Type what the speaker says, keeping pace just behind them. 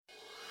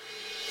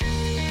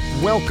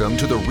Welcome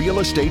to the Real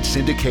Estate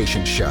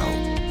Syndication Show.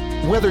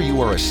 Whether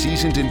you are a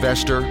seasoned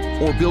investor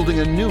or building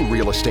a new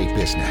real estate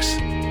business,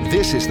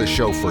 this is the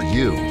show for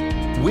you.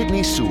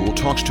 Whitney Sewell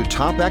talks to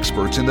top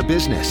experts in the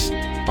business.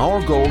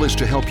 Our goal is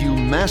to help you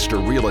master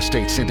real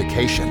estate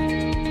syndication.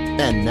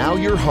 And now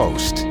your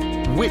host,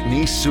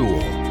 Whitney Sewell.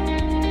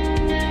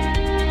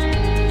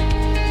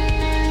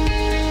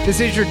 This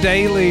is your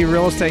daily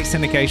real estate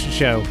syndication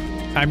show.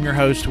 I'm your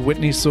host,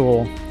 Whitney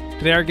Sewell.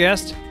 Today our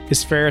guest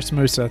is Feras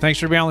Moussa. Thanks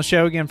for being on the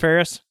show again,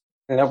 Feras.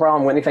 No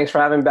problem, Whitney. Thanks for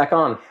having me back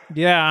on.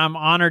 Yeah, I'm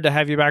honored to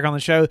have you back on the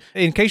show.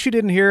 In case you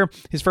didn't hear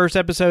his first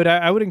episode,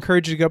 I would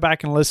encourage you to go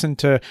back and listen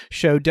to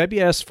show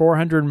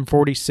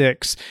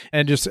WS453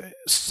 and just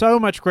so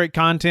much great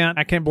content.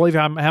 I can't believe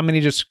how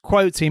many just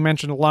quotes he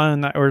mentioned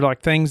alone that were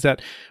like things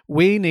that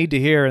we need to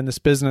hear in this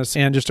business.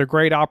 And just a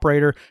great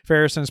operator.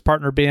 Feras and his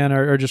partner Ben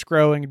are just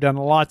growing, done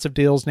lots of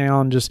deals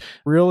now and just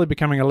really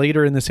becoming a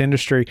leader in this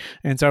industry.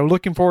 And so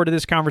looking forward to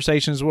this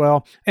conversation as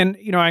well. And,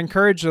 you know, I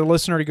encourage the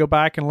listener to go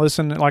back and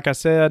listen, like I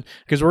said,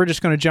 because we're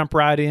just going to jump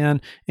right in.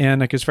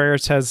 And because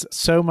Feras has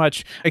so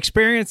much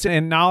experience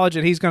and knowledge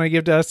that he's going to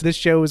give to us this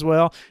show as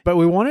well. But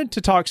we wanted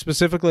to talk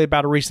specifically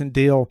about a recent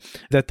deal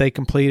that they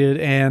completed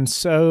and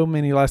so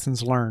many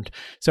lessons learned.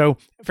 So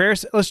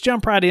Feras, let's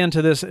jump right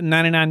into this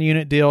 99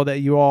 unit deal that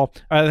you all,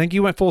 I think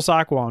you went full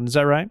cycle on. Is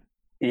that right?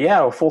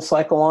 Yeah, full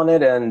cycle on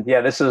it. And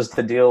yeah, this is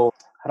the deal.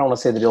 I don't want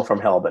to say the deal from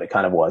hell, but it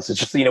kind of was. It's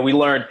just, we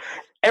learned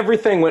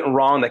everything went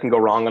wrong that can go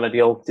wrong on a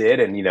deal did.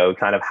 And,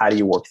 kind of how do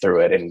you work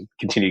through it and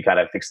continue to kind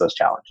of fix those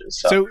challenges.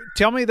 So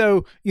tell me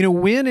though,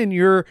 when in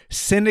your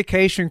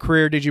syndication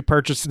career did you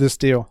purchase this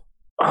deal?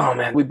 Oh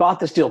man, we bought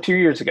this deal 2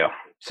 years ago.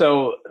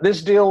 So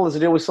this deal is a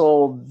deal we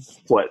sold,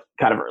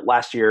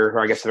 last year, or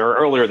I guess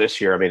earlier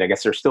this year. I mean, I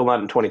guess they're still not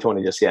in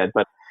 2020 just yet.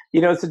 But,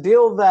 it's a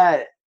deal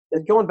that,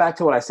 going back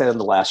to what I said in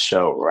the last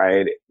show,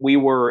 right? We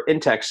were in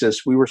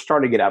Texas. We were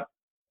starting to get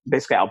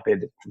basically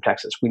outbid from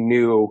Texas. We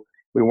knew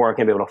we weren't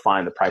going to be able to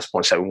find the price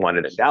points that we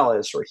wanted in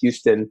Dallas or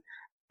Houston.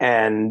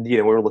 And,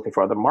 we were looking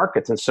for other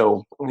markets. And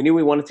so we knew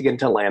we wanted to get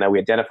into Atlanta. We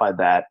identified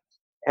that.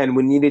 And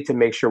we needed to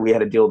make sure we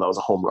had a deal that was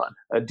a home run,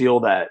 a deal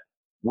that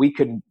we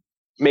could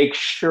make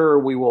sure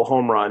we will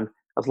home run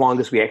as long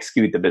as we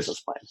execute the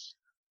business plan.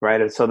 Right.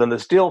 And so then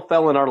this deal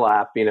fell in our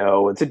lap.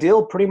 It's a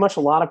deal pretty much a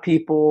lot of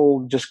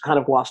people just kind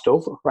of glossed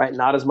over, right?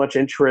 Not as much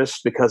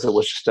interest because it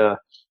was just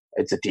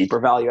it's a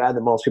deeper value add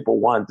than most people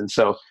want. And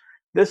so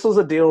this was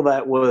a deal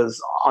that was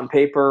on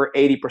paper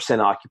 80%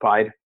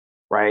 occupied,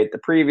 right? The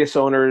previous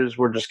owners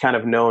were just kind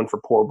of known for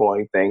poor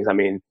boring things. I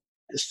mean,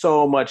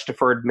 so much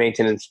deferred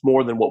maintenance,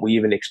 more than what we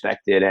even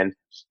expected. And,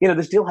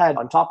 this deal had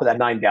on top of that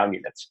 9 down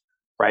units,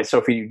 right? So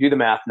if you do the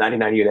math,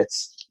 99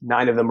 units,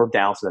 9 of them were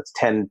down. So that's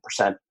 10%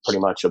 pretty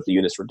much of the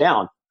units were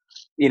down.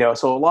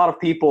 So a lot of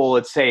people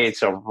would say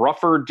it's a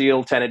rougher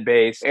deal, tenant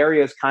base.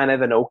 Area is kind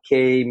of an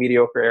okay,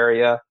 mediocre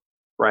area.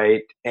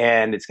 Right.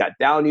 And it's got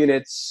down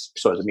units.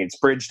 So it means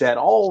bridge debt,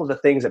 all of the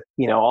things that,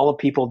 all the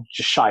people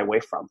just shy away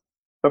from.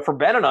 But for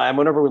Ben and I,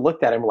 whenever we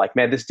looked at it, we're like,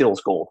 man, this deal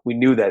is gold. We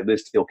knew that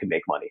this deal could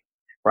make money.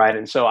 Right.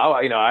 And so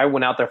I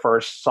went out there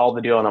first, saw the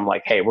deal, and I'm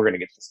like, hey, we're going to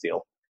get this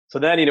deal. So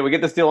then, we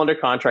get this deal under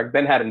contract.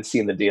 Ben hadn't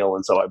seen the deal.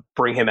 And so I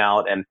bring him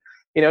out, and,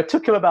 it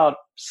took him about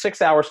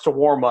 6 hours to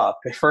warm up.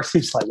 At first,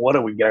 he's like, what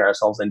are we getting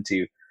ourselves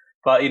into?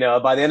 But,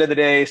 by the end of the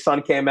day,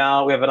 sun came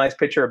out. We have a nice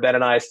picture of Ben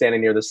and I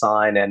standing near the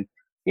sign. And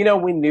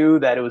we knew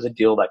that it was a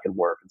deal that could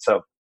work. And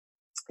so,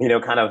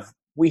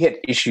 we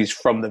hit issues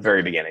from the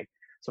very beginning.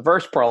 So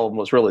first problem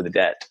was really the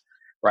debt,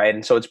 right?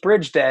 And so it's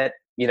bridge debt.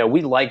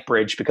 We like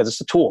bridge because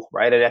it's a tool,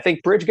 right? And I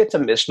think bridge gets a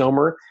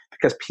misnomer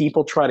because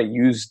people try to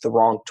use the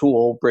wrong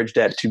tool, bridge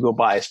debt, to go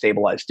buy a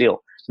stabilized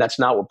deal. That's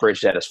not what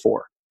bridge debt is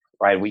for,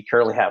 right? We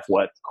currently have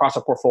across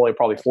our portfolio,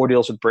 probably 4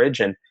 deals with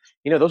bridge. And,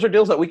 those are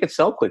deals that we could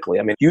sell quickly.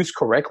 I mean, used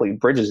correctly,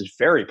 bridges is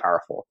very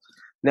powerful.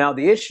 Now,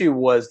 the issue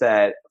was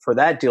that for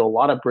that deal, a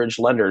lot of bridge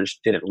lenders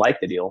didn't like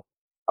the deal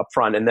up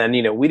front. And then,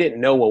 we didn't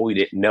know what we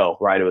didn't know,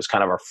 right? It was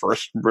kind of our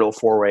first real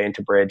foray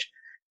into bridge.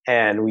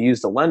 And we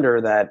used a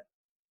lender that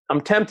I'm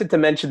tempted to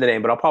mention the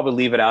name, but I'll probably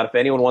leave it out. If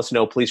anyone wants to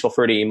know, please feel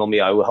free to email me.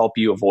 I will help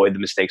you avoid the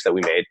mistakes that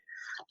we made.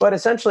 But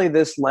essentially,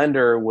 this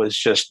lender was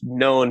just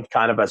known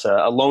kind of as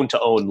a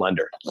loan-to-own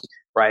lender,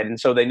 right? And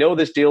so they know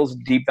this deal's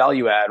deep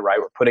value add, right?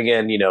 We're putting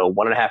in,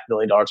 $1.5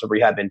 million of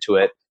rehab into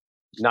it.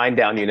 9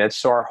 down units.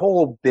 So our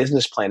whole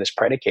business plan is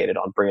predicated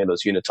on bringing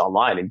those units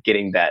online and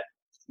getting that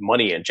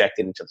money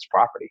injected into this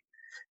property.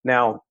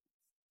 Now,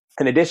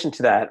 in addition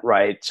to that,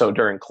 right, so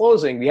during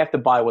closing, we have to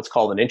buy what's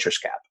called an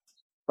interest cap,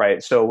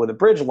 right? So with a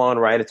bridge loan,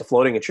 right, it's a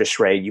floating interest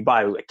rate. You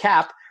buy a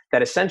cap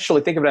that essentially,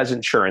 think of it as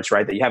insurance,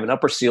 right, that you have an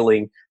upper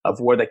ceiling of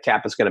where the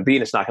cap is going to be,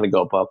 and it's not going to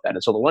go above that.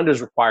 And so the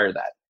lenders require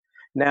that.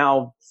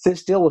 Now,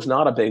 this deal was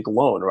not a big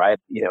loan, right?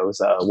 It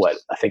was a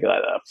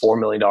 $4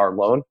 million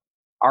loan.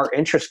 Our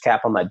interest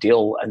cap on that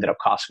deal ended up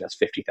costing us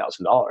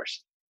 $50,000,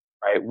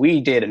 right?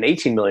 We did an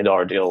 $18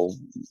 million deal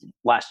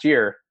last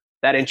year.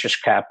 That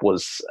interest cap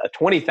was a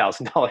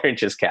 $20,000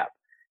 interest cap.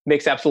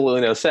 Makes absolutely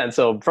no sense.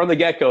 So from the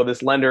get-go,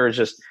 this lender is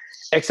just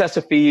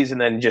excessive fees,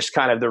 and then just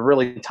kind of they're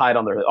really tight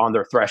on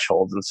their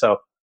thresholds. And so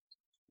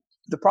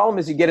The problem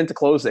is you get into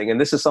closing, and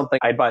this is something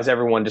I advise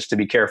everyone just to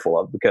be careful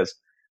of, because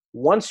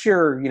once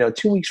you're,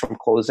 2 weeks from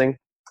closing,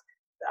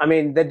 I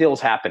mean, that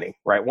deal's happening,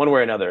 right? One way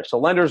or another. So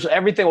lenders,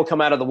 everything will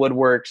come out of the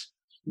woodworks,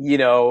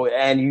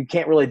 and you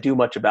can't really do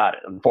much about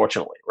it,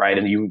 unfortunately, right?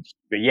 And you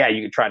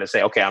can try to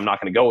say, okay, I'm not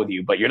going to go with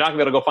you, but you're not going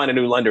to be able to go find a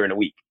new lender in a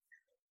week.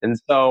 And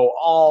so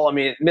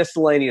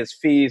miscellaneous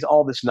fees,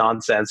 all this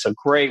nonsense. So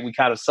great, we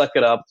kind of suck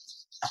it up,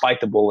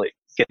 bite the bullet,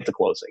 get to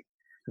closing.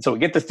 And so we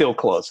get this deal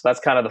closed. So that's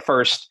kind of the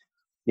first,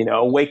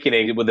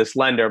 awakening with this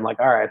lender. I'm like,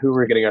 all right, who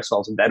are we getting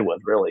ourselves in bed with,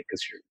 really?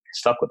 Because you're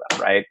stuck with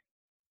them, right?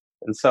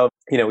 And so,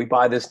 we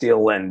buy this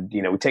deal and,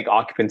 we take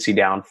occupancy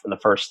down from the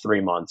first 3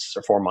 months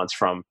or 4 months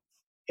from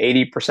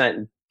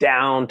 80%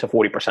 down to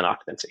 40%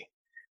 occupancy,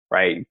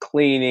 right?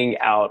 Cleaning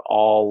out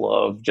all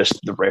of just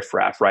the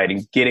riffraff, right?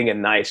 And getting a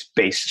nice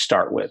base to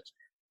start with.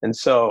 And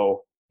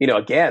so,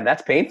 again,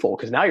 that's painful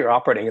because now you're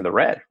operating in the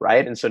red,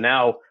 right? And so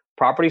now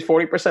property's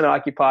 40%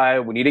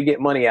 occupied. We need to get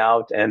money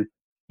out and,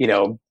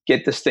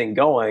 get this thing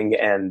going.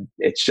 And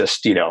it's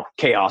just,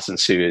 chaos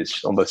ensues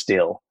on this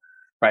deal.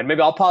 Right.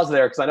 Maybe I'll pause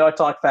there because I know I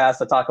talk fast.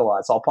 I talk a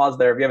lot. So I'll pause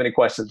there if you have any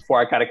questions before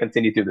I kind of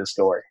continue through this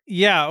story.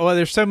 Yeah. Well,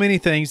 there's so many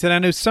things. And I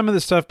know some of the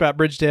stuff about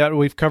bridge debt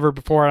we've covered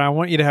before, and I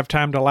want you to have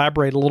time to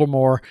elaborate a little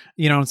more,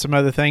 on some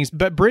other things.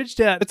 But bridge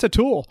debt, it's a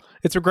tool.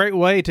 It's a great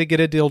way to get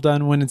a deal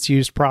done when it's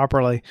used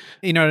properly.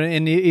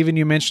 And even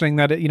you mentioning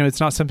that, it's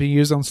not something you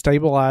use on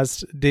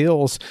stabilized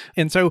deals.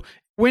 And so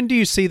when do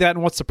you see that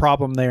and what's the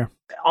problem there?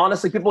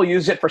 Honestly, people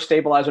use it for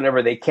stabilize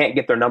whenever they can't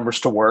get their numbers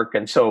to work.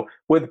 And so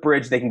with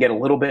bridge, they can get a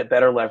little bit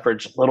better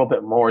leverage, a little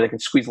bit more. They can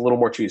squeeze a little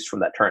more juice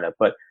from that turnip.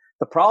 But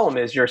the problem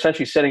is you're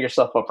essentially setting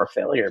yourself up for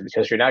failure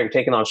because you're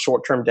taking on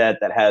short-term debt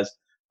that has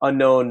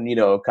unknown,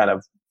 kind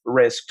of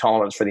risk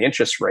tolerance for the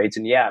interest rates.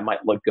 And yeah, it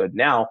might look good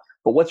now,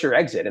 but what's your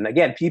exit? And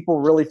again,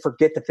 people really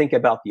forget to think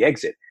about the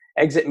exit.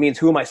 Exit means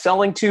who am I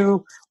selling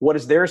to? What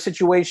is their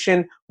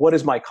situation? What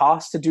is my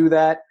cost to do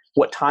that?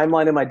 What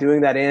timeline am I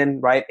doing that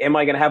in, right? Am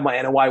I going to have my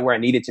NOI where I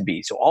need it to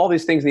be? So all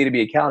these things need to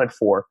be accounted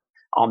for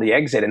on the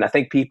exit. And I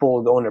think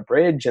people go into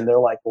bridge and they're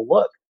like, well,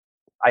 look,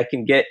 I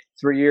can get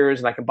 3 years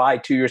and I can buy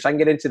 2 years. I can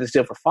get into this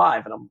deal for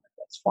 5. And I'm like,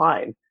 that's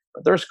fine.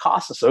 But there's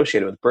costs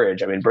associated with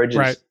bridge. I mean, bridge is,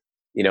 right.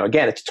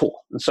 Again, it's a tool.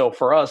 And so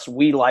for us,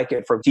 we like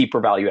it for deeper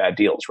value add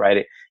deals,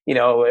 right?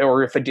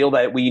 Or if a deal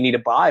that we need to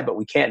buy, but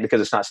we can't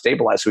because it's not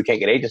stabilized, so we can't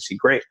get agency,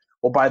 great.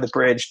 We'll buy the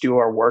bridge, do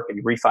our work,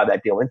 and refi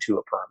that deal into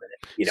a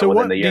permanent. So within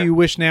what the year. Do you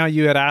wish now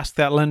you had asked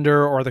that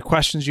lender, or the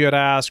questions you had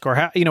asked, or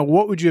how,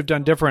 what would you have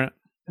done different?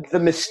 The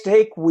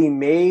mistake we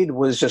made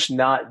was just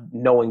not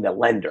knowing the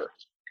lender.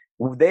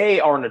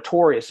 They are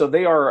notorious. So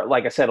they are,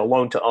 like I said, a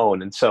loan to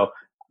own. And so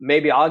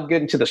maybe I'll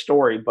get into the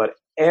story, but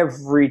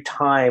every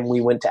time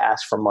we went to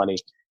ask for money,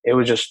 it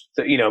was just,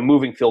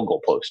 moving field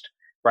goal post,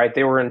 right?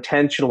 They were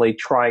intentionally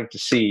trying to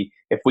see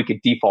if we could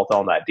default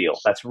on that deal.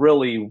 That's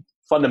really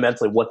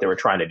fundamentally what they were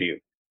trying to do.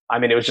 I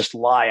mean, it was just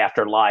lie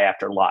after lie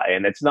after lie.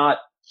 And it's not,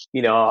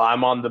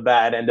 I'm on the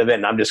bad end of it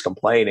and I'm just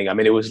complaining. I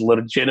mean, it was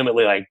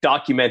legitimately like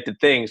documented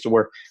things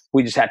where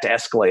we just had to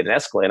escalate and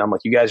escalate. I'm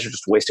like, you guys are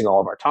just wasting all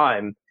of our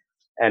time.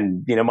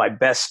 And, my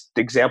best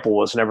example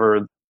was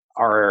whenever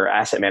our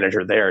asset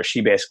manager there,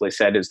 she basically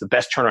said is the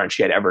best turnaround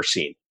she had ever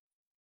seen.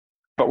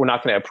 But we're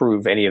not going to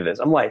approve any of this.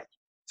 I'm like,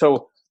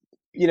 so,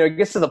 it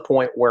gets to the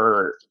point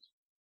where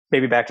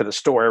maybe back to the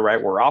story,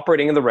 right? We're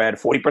operating in the red,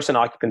 40%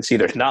 occupancy.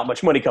 There's not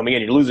much money coming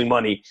in. You're losing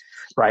money,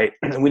 right?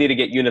 We need to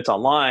get units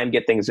online,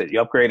 get things that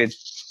you upgraded.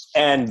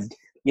 And,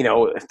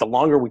 if the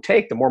longer we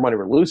take, the more money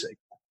we're losing.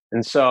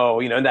 And so,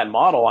 in that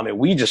model, I mean,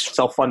 we just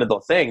self-funded the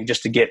thing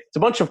just to it's a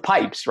bunch of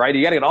pipes, right?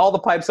 You got to get all the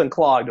pipes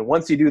unclogged. And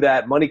once you do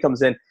that, money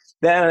comes in,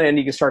 then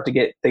you can start to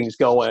get things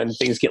going,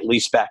 things get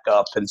leased back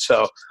up. And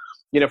so,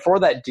 for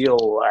that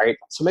deal, right?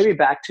 So maybe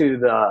back to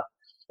the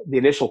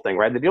initial thing,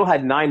 right? The deal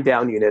had 9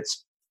 down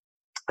units.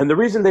 And the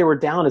reason they were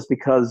down is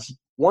because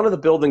one of the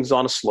buildings is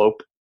on a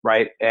slope,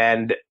 right?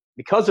 And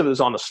because it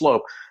was on a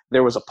slope,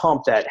 there was a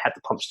pump that had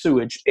to pump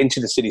sewage into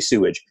the city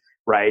sewage,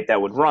 right?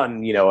 That would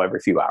run, every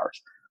few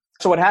hours.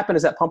 So what happened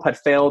is that pump had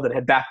failed and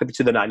had backed up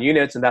to the 9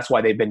 units, and that's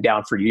why they've been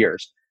down for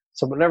years.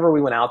 So whenever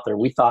we went out there,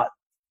 we thought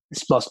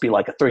this must be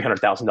like a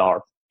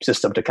 $300,000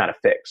 system to kind of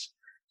fix.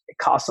 It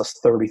cost us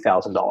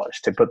 $30,000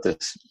 to put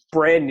this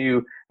brand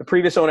new. The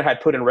previous owner had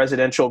put in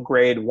residential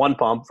grade 1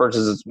 pump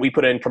versus we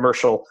put in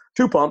commercial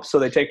 2 pumps. So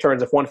they take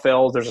turns. If one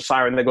fails, there's a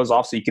siren that goes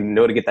off so you can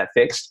know to get that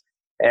fixed.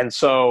 And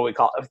so it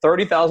cost a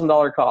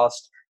 $30,000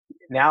 cost.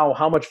 Now,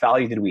 how much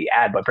value did we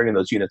add by bringing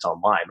those units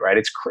online, right?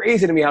 It's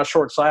crazy to me how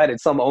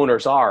short-sighted some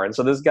owners are. And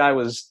so this guy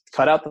was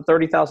cut out the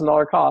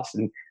 $30,000 cost.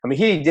 And I mean,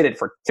 he did it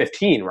for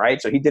 15,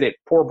 right? So he did it,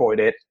 poor boyed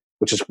it,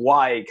 which is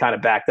why it kind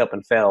of backed up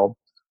and failed.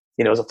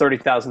 It was a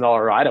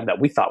 $30,000 item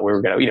that we thought we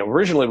were going to,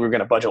 originally we were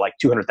going to budget like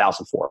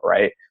 $200,000 for,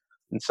 right?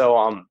 And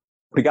so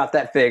we got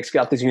that fixed,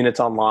 got these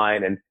units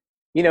online, and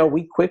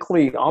we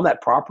quickly on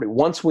that property,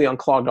 once we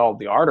unclogged all of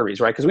the arteries,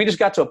 right? Because we just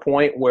got to a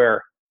point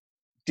where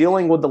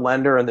dealing with the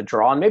lender and the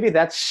draw, and maybe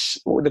that's,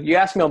 you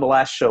asked me on the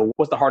last show,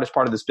 what's the hardest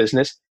part of this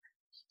business?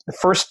 The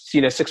first,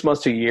 6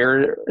 months to a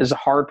year is a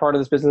hard part of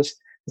this business.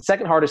 The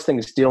second hardest thing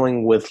is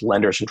dealing with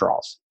lenders and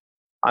draws.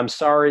 I'm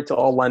sorry to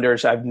all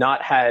lenders. I've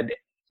not had,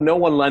 no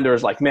one lender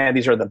is like, man,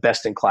 these are the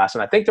best in class.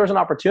 And I think there's an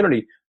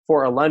opportunity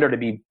for a lender to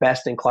be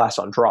best in class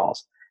on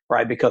draws,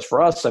 right? Because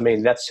for us, I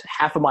mean, that's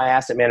half of my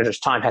asset manager's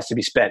time has to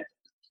be spent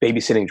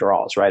babysitting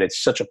draws, right?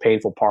 It's such a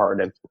painful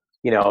part. And,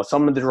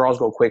 some of the draws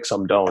go quick,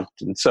 some don't.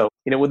 And so,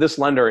 with this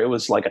lender, it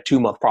was like a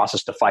 2-month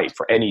process to fight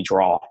for any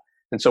draw.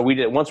 And so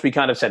once we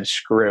kind of said,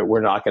 screw it,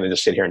 we're not going to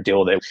just sit here and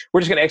deal with it.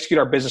 We're just going to execute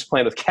our business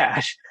plan with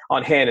cash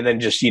on hand and then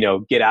just,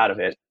 get out of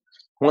it.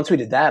 Once we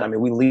did that, I mean,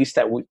 we leased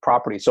that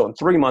property. So in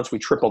 3 months, we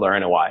tripled our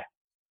NOI,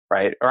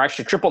 right? Or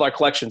actually tripled our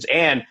collections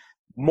and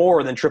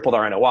more than tripled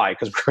our NOI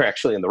because we're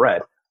actually in the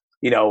red.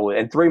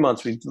 In 3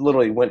 months, we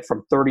literally went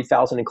from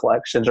 30,000 in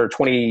collections or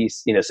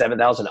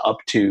 7,000 up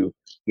to,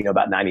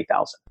 about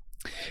 90,000.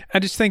 I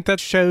just think that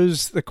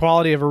shows the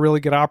quality of a really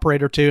good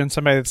operator too, and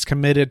somebody that's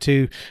committed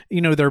to,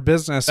 their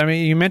business. I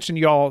mean, you mentioned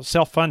you all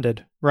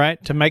self-funded,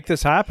 right, to make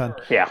this happen.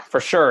 Yeah,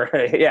 for sure.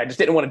 Yeah, I just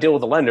didn't want to deal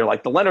with the lender.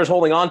 Like the lender's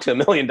holding on to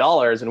 $1 million,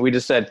 and we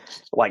just said,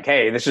 like,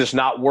 hey, this is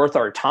not worth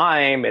our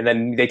time. And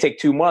then they take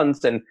 2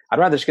 months, and I'd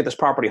rather just get this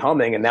property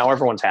humming, and now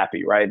everyone's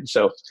happy, right?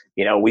 So,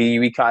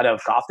 we kind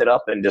of coughed it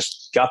up and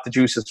just got the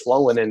juices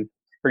flowing and,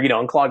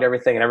 unclogged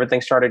everything, and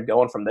everything started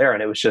going from there.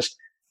 And it was just,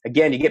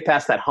 again, you get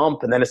past that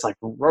hump and then it's like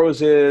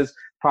roses,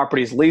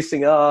 properties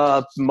leasing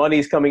up,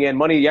 money's coming in,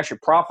 money, you're actually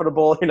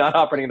profitable. You're not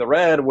operating in the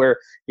red where,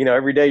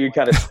 every day you're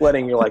kind of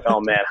sweating. You're like, oh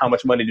man, how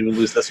much money did we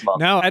lose this month?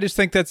 No, I just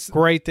think that's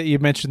great that you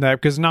mentioned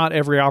that because not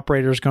every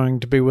operator is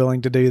going to be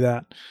willing to do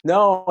that.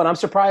 No, and I'm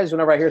surprised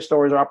whenever I hear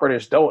stories where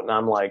operators don't. And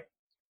I'm like,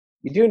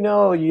 you do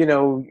know,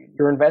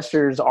 your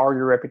investors are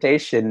your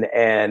reputation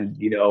and,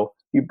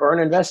 you burn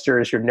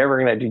investors, you're never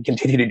going to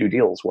continue to do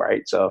deals,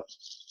 right? So,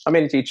 I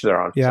mean, it's each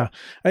their own. Yeah.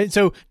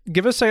 So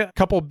give us a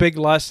couple of big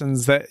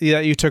lessons that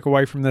you took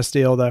away from this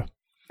deal, though.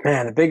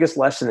 Man, the biggest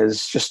lesson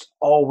is just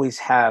always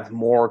have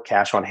more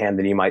cash on hand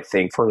than you might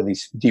think for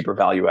these deeper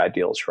value add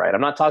deals, right?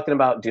 I'm not talking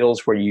about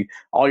deals where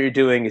all you're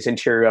doing is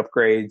interior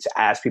upgrades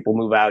as people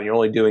move out and you're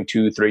only doing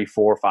 2, 3,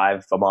 4,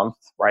 5 a month,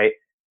 right?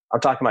 I'm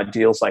talking about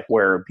deals like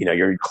where,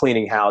 you're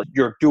cleaning house,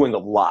 you're doing a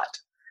lot,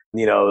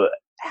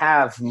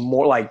 have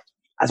more like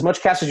as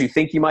much cash as you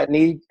think you might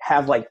need,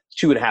 have like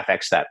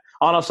 2.5x that.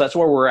 Honestly, that's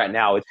where we're at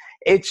now.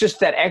 It's just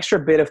that extra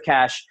bit of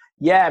cash.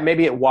 Yeah,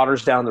 maybe it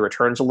waters down the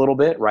returns a little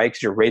bit, right?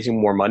 Because you're raising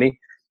more money,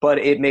 but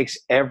it makes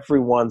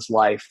everyone's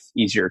life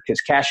easier because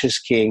cash is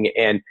king.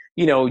 And,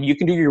 you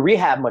can do your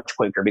rehab much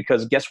quicker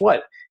because guess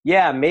what?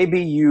 Yeah,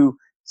 maybe you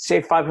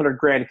save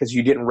 $500,000 because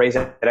you didn't raise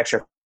that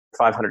extra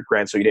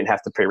 $500,000, so you didn't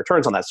have to pay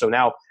returns on that. So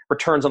now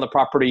returns on the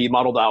property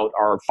modeled out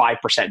are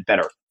 5%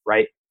 better,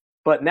 right?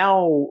 But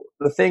now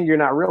the thing you're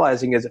not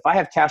realizing is if I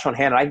have cash on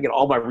hand and I can get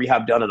all my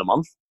rehab done in a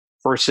month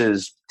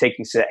versus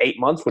taking say 8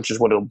 months, which is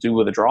what it'll do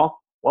with a draw,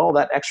 well,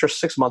 that extra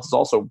 6 months is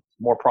also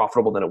more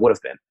profitable than it would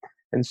have been.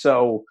 And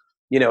so,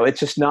 it's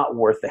just not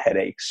worth the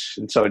headaches.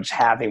 And so just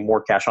having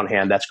more cash on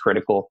hand, that's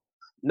critical.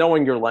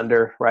 Knowing your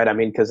lender, right? I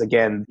mean, because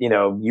again,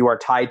 you are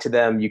tied to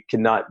them. You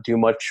cannot do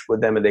much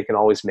with them and they can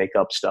always make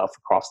up stuff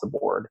across the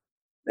board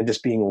and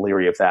just being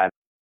leery of that.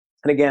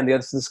 And again,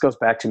 this goes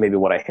back to maybe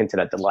what I hinted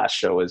at the last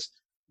show is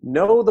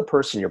know the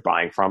person you're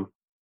buying from,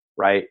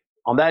 right?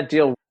 On that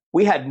deal,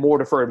 we had more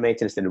deferred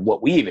maintenance than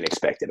what we even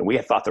expected. And we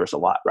had thought there was a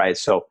lot, right?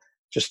 So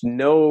just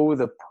know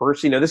the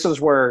person, this is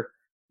where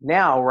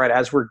now, right,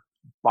 as we're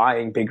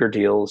buying bigger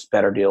deals,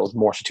 better deals,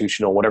 more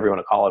institutional, whatever you want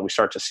to call it, we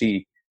start to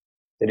see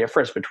the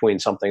difference between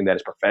something that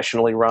is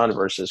professionally run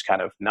versus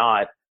kind of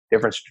not,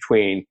 difference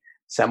between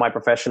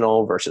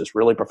semi-professional versus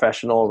really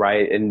professional,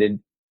 right? And then,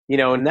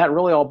 and that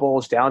really all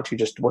boils down to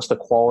just what's the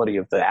quality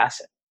of the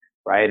asset,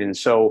 right? And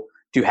so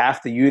do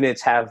half the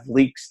units have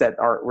leaks that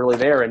aren't really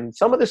there? And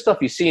some of this stuff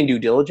you see in due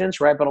diligence,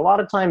 right? But a lot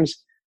of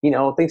times,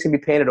 things can be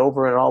painted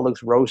over and it all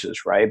looks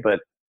roses, right? But,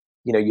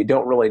 you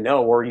don't really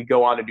know, or you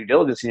go on to due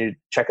diligence and you're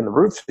checking the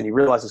roofs and you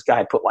realize this guy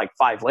had put like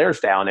 5 layers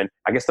down and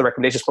I guess the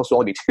recommendation is supposed to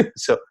only be 2.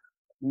 So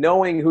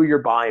knowing who you're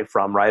buying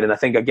from, right? And I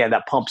think, again,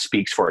 that pump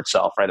speaks for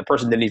itself, right? The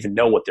person didn't even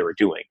know what they were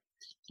doing.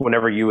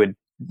 Whenever you would,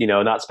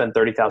 not spend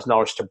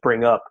 $30,000 to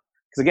bring up,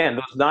 because again,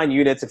 those 9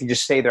 units, if you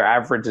just say their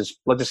average is,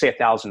 let's just say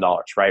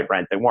 $1,000, right?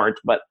 Rent, they weren't,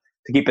 but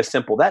to keep it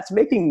simple, that's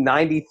making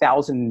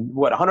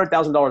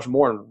 $100,000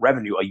 more in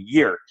revenue a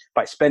year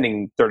by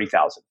spending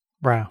 $30,000.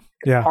 Wow.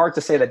 Yeah. Hard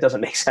to say that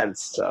doesn't make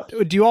sense. So.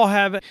 Do you all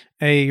have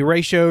a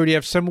ratio, or do you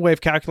have some way of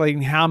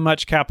calculating how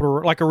much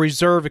capital, like a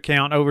reserve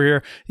account over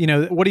here?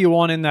 What do you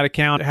want in that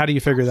account? How do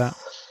you figure that?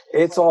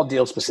 It's all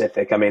deal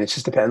specific. I mean, it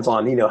just depends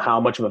on, how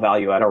much of a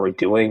value add are we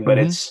doing, but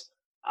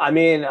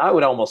I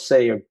would almost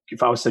say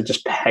if I was to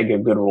just peg a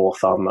good rule of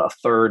thumb, a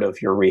third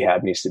of your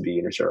rehab needs to be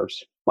in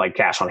reserves, like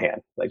cash on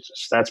hand.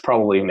 That's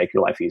probably make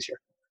your life easier.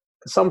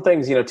 Some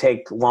things,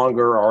 take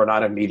longer or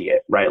not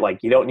immediate, right?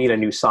 Like you don't need a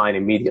new sign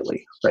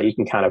immediately, right? You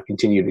can kind of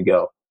continue to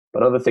go,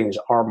 but other things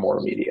are more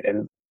immediate,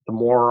 and the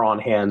more on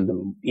hand,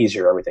 the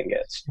easier everything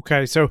gets.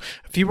 Okay. So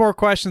a few more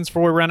questions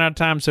before we run out of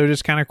time. So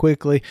just kind of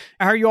quickly,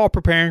 how are you all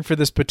preparing for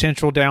this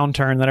potential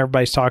downturn that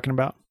everybody's talking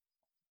about?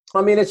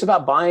 I mean, it's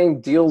about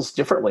buying deals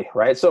differently,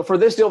 right? So for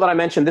this deal that I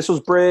mentioned, this was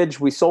bridge.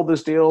 We sold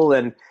this deal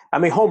and I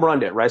mean, home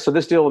runned it, right? So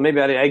this deal,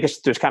 maybe I guess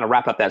just kind of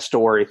wrap up that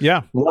story.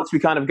 Yeah. Once we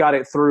kind of got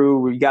it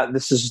through,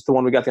 this is the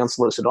one we got the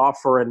unsolicited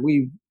offer and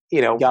we,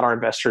 got our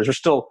investors. We're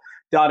still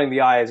dotting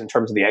the I's in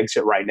terms of the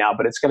exit right now,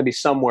 but it's going to be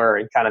somewhere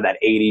in kind of that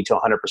 80 to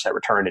 100%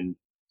 return in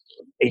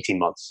 18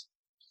 months,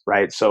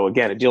 right? So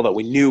again, a deal that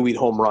we knew we'd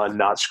home run,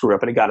 not screw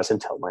up, and it got us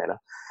into Atlanta.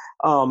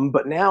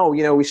 But now,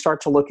 we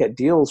start to look at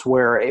deals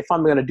where if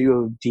I'm going to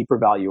do a deeper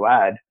value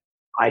add,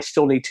 I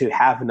still need to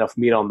have enough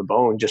meat on the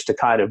bone just to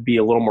kind of be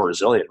a little more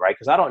resilient, right?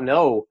 Because I don't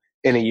know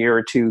in a year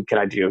or two, can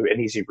I do an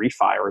easy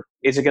refi or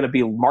is it going to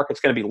be market's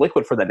going to be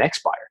liquid for the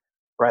next buyer,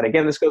 right?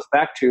 Again, this goes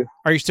back to,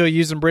 are you still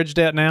using bridge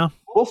debt now?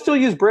 We'll still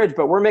use bridge,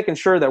 but we're making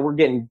sure that we're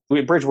getting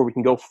bridge where we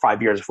can go for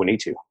 5 years if we need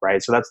to,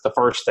 right? So that's the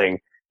first thing.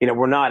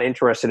 We're not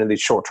interested in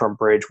these short-term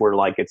bridge where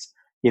like it's,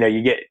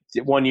 you get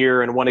 1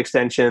 year and one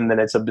extension, then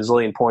it's a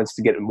bazillion points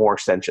to get more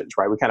extensions,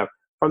 right? We kind of,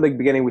 from the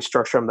beginning, we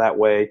structure them that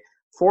way.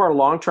 For our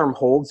long-term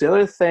holds, the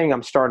other thing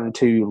I'm starting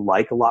to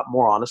like a lot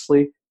more,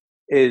 honestly,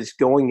 is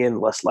going in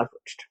less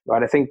leveraged,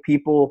 right? I think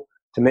people,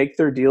 to make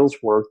their deals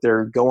work,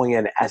 they're going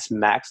in as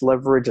max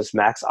leverage, as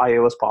max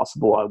IO as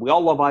possible. We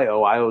all love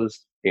IO. IO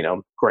is,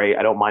 great.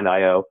 I don't mind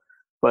IO.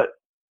 But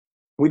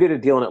we did a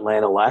deal in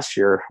Atlanta last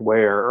year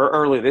or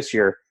early this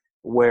year,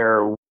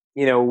 where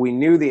we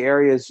knew the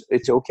areas,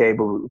 it's okay,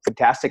 but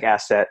fantastic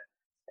asset.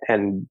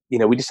 And,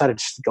 we decided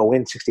just to go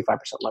in 65%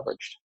 leveraged,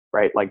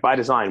 right? Like by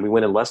design, we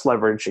went in less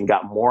leverage and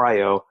got more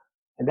IO.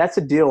 And that's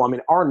a deal. I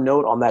mean, our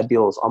note on that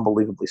deal is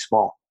unbelievably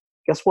small.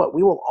 Guess what?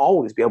 We will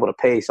always be able to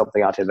pay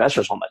something out to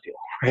investors on that deal,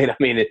 right? I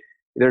mean,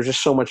 there's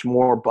just so much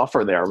more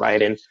buffer there,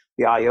 right? And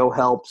the IO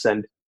helps.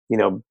 And,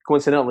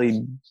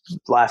 coincidentally,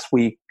 last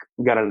week,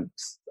 we got an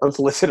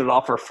unsolicited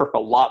offer for a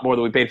lot more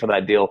than we paid for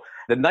that deal.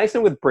 The nice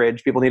thing with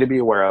bridge, people need to be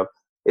aware of,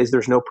 is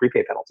there's no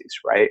prepay penalties,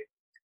 right?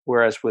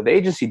 Whereas with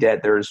agency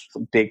debt, there's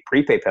big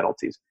prepay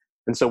penalties.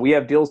 And so we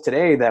have deals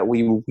today that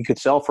we could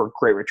sell for a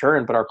great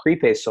return, but our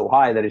prepay is so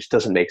high that it just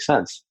doesn't make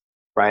sense,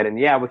 right? And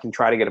yeah, we can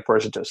try to get a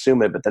person to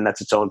assume it, but then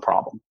that's its own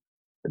problem.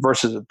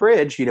 Versus with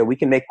bridge, we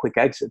can make quick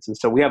exits. And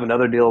so we have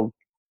another deal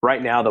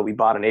right now that we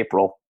bought in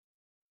April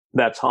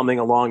that's humming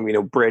along,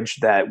 bridge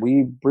that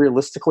we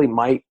realistically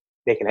might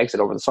make an exit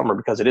over the summer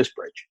because it is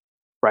bridge,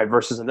 right?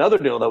 Versus another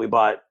deal that we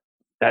bought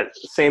at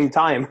the same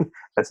time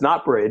that's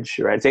not bridge,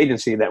 right? It's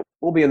agency that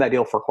will be in that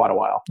deal for quite a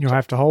while. You'll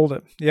have to hold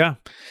it. Yeah.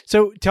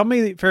 So tell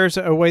me,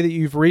 Feras, a way that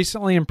you've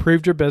recently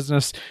improved your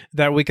business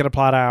that we could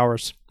apply to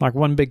ours, like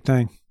one big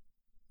thing.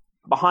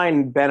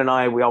 Behind Ben and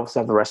I, we also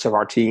have the rest of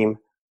our team,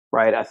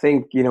 right? I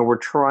think, we're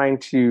trying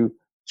to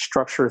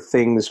structure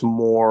things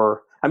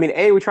more. I mean,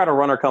 we try to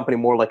run our company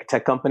more like a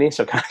tech company.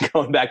 So kind of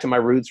going back to my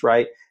roots,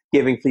 right?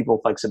 Giving people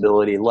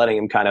flexibility, letting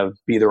them kind of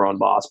be their own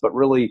boss, but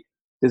really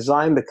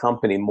design the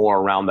company more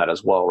around that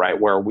as well,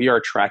 right? Where we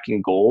are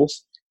tracking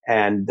goals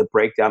and the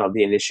breakdown of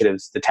the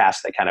initiatives, the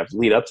tasks that kind of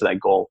lead up to that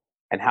goal.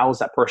 And how is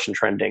that person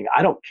trending?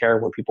 I don't care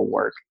when people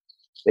work.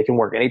 They can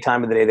work any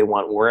time of the day they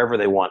want, wherever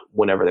they want,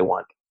 whenever they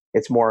want.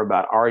 It's more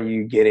about, are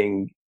you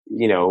getting,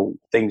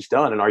 things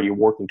done and are you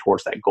working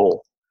towards that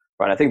goal,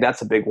 right? I think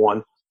that's a big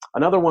one.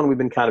 Another one we've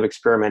been kind of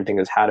experimenting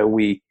is how do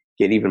we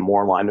get even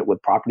more alignment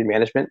with property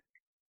management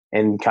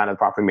and kind of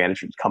property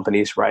management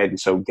companies, right? And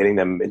so getting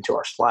them into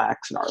our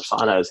Slacks and our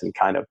Asanas and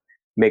kind of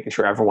making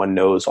sure everyone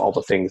knows all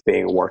the things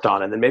being worked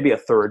on. And then maybe a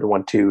third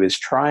one too is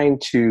trying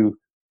to,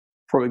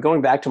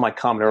 going back to my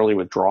comment earlier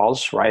with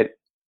draws, right?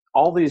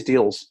 All these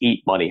deals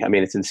eat money. I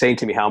mean, it's insane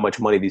to me how much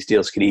money these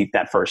deals could eat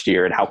that first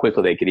year and how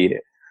quickly they could eat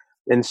it.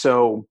 And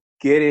so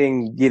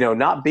getting,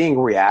 not being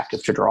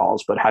reactive to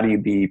draws, but how do you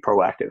be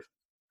proactive,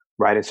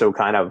 right? And so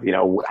kind of,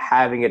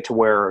 having it to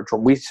where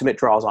we submit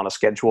draws on a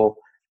schedule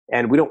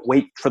and we don't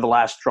wait for the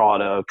last draw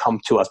to come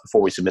to us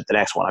before we submit the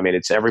next one. I mean,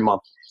 it's every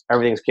month,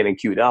 everything's getting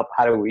queued up.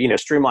 How do we,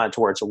 streamline it to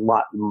where it's a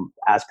lot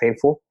as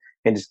painful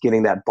and just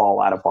getting that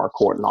ball out of our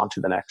court and onto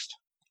the next.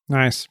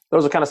 Nice.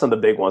 Those are kind of some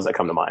of the big ones that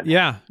come to mind.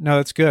 Yeah, no,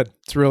 that's good.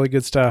 It's really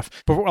good stuff.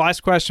 But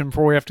last question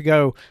before we have to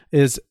go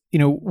is,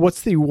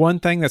 what's the one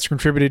thing that's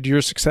contributed to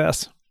your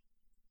success?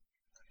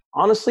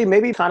 Honestly,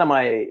 maybe kind of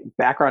my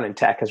background in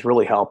tech has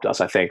really helped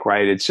us, I think,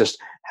 right? It's just,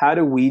 how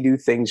do we do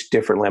things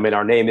differently? I mean,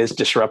 our name is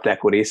Disrupt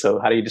Equity. So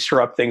how do you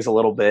disrupt things a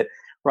little bit,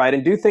 right?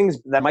 And do things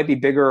that might be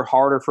bigger,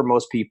 harder for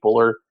most people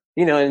or,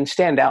 and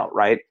stand out,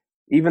 right?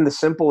 Even the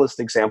simplest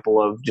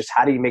example of just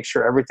how do you make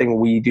sure everything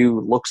we do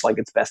looks like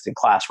it's best in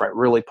class, right?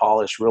 Really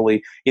polished,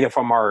 really,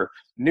 from our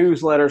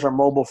newsletters are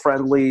mobile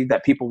friendly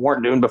that people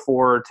weren't doing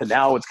before to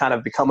now it's kind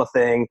of become a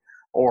thing,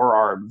 or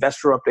our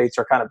investor updates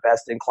are kind of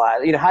best in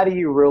class. How do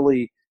you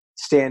really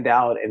stand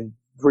out and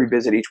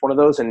revisit each one of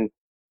those? And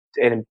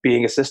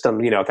being a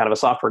system, kind of a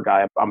software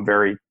guy, I'm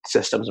very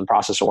systems and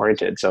process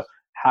oriented. So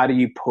how do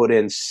you put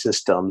in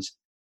systems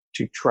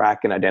to track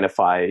and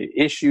identify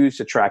issues,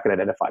 to track and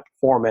identify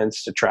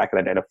performance, to track and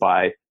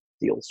identify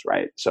deals,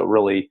 right? So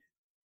really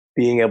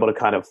being able to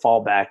kind of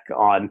fall back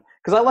on,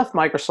 because I left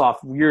Microsoft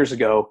years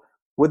ago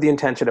with the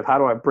intention of how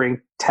do I bring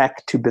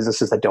tech to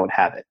businesses that don't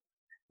have it?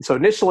 So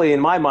initially in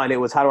my mind, it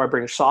was how do I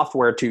bring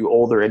software to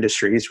older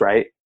industries,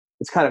 right?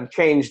 It's kind of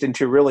changed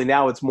into really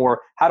now it's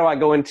more how do I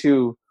go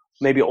into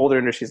maybe older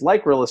industries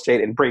like real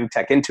estate and bring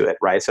tech into it,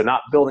 right? So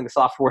not building a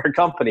software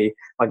company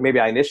like maybe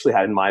I initially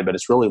had in mind, but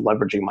it's really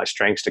leveraging my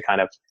strengths to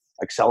kind of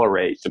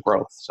accelerate the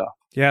growth. So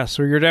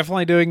you're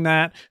definitely doing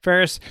that.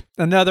 Feras,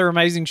 another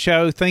amazing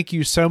show. Thank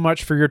you so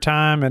much for your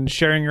time and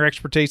sharing your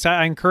expertise.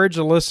 I encourage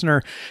the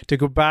listener to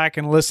go back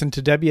and listen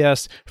to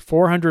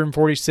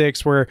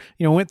WS446, where,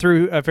 went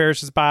through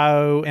Feras's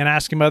bio and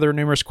asked him other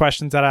numerous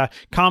questions that I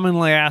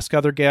commonly ask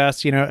other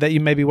guests, that you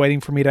may be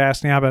waiting for me to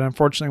ask now, but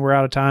unfortunately we're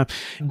out of time.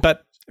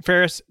 But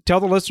Feras, tell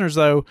the listeners,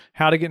 though,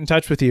 how to get in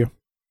touch with you.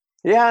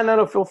 Yeah,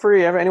 no, feel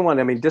free. Anyone.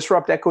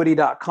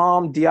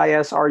 disruptequity.com,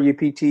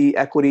 DISRUPT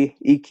equity,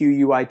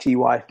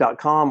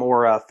 EQUITY.com,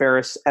 or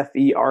Feras,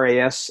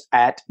 FERAS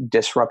at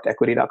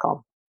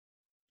disruptequity.com.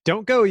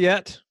 Don't go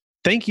yet.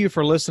 Thank you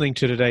for listening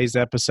to today's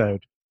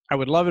episode. I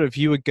would love it if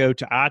you would go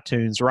to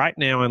iTunes right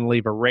now and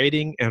leave a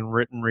rating and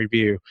written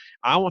review.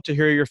 I want to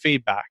hear your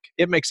feedback.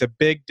 It makes a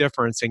big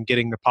difference in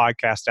getting the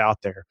podcast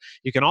out there.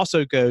 You can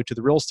also go to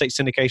the Real Estate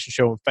Syndication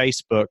Show on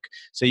Facebook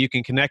so you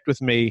can connect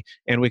with me,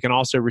 and we can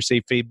also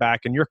receive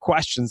feedback and your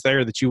questions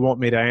there that you want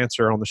me to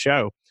answer on the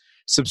show.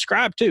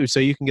 Subscribe too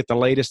so you can get the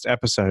latest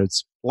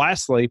episodes.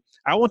 Lastly,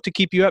 I want to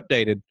keep you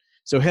updated.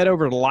 So head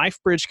over to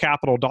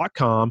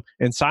lifebridgecapital.com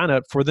and sign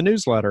up for the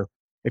newsletter.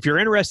 If you're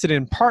interested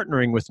in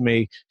partnering with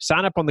me,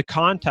 sign up on the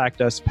Contact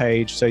Us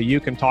page so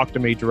you can talk to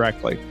me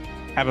directly.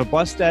 Have a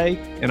blessed day,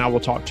 and I will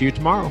talk to you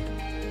tomorrow.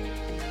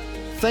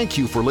 Thank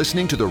you for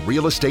listening to the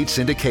Real Estate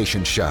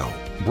Syndication Show,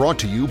 brought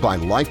to you by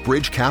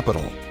LifeBridge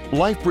Capital.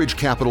 LifeBridge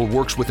Capital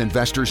works with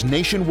investors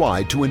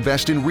nationwide to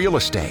invest in real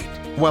estate,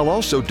 while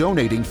also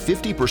donating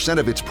 50%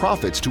 of its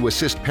profits to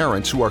assist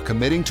parents who are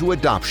committing to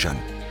adoption.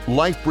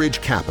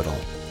 LifeBridge Capital,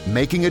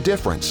 making a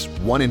difference,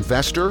 one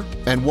investor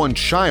and one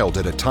child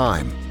at a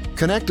time.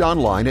 Connect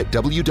online at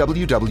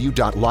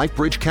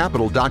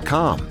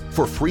www.lifebridgecapital.com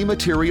for free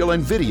material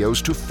and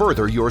videos to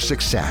further your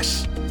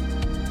success.